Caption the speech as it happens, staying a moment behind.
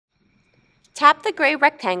Tap the gray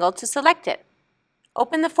rectangle to select it.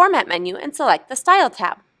 Open the Format menu and select the Style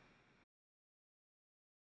tab.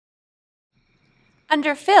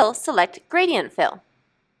 Under Fill, select Gradient Fill.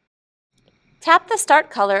 Tap the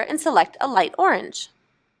Start color and select a light orange.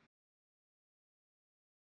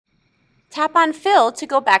 Tap on Fill to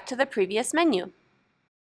go back to the previous menu.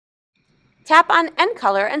 Tap on End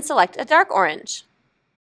color and select a dark orange.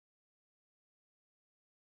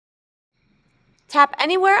 Tap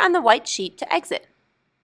anywhere on the white sheet to exit.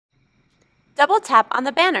 Double tap on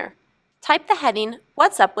the banner. Type the heading,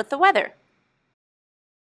 "What's up with the weather?"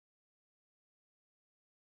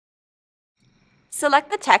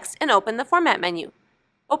 Select the text and open the Format menu.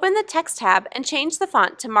 Open the Text tab and change the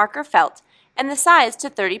font to Marker Felt and the size to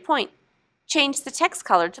 30 point. Change the text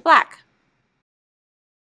color to black.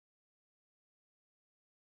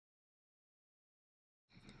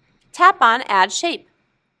 Tap on Add Shape.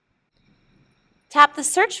 Tap the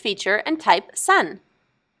Search feature and type Sun.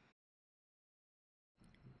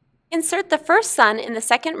 Insert the first sun in the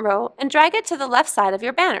second row and drag it to the left side of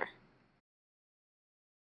your banner.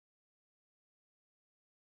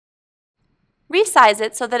 Resize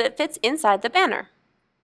it so that it fits inside the banner.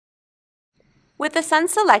 With the sun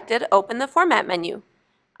selected, open the Format menu.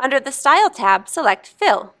 Under the Style tab, select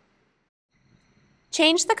Fill.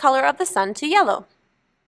 Change the color of the sun to yellow.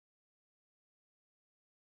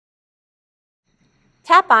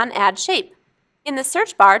 Tap on Add Shape. In the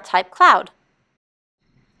search bar, type Cloud.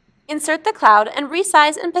 Insert the cloud and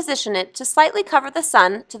resize and position it to slightly cover the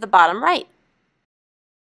sun to the bottom right.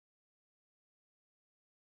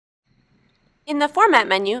 In the Format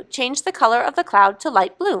menu, change the color of the cloud to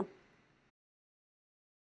light blue.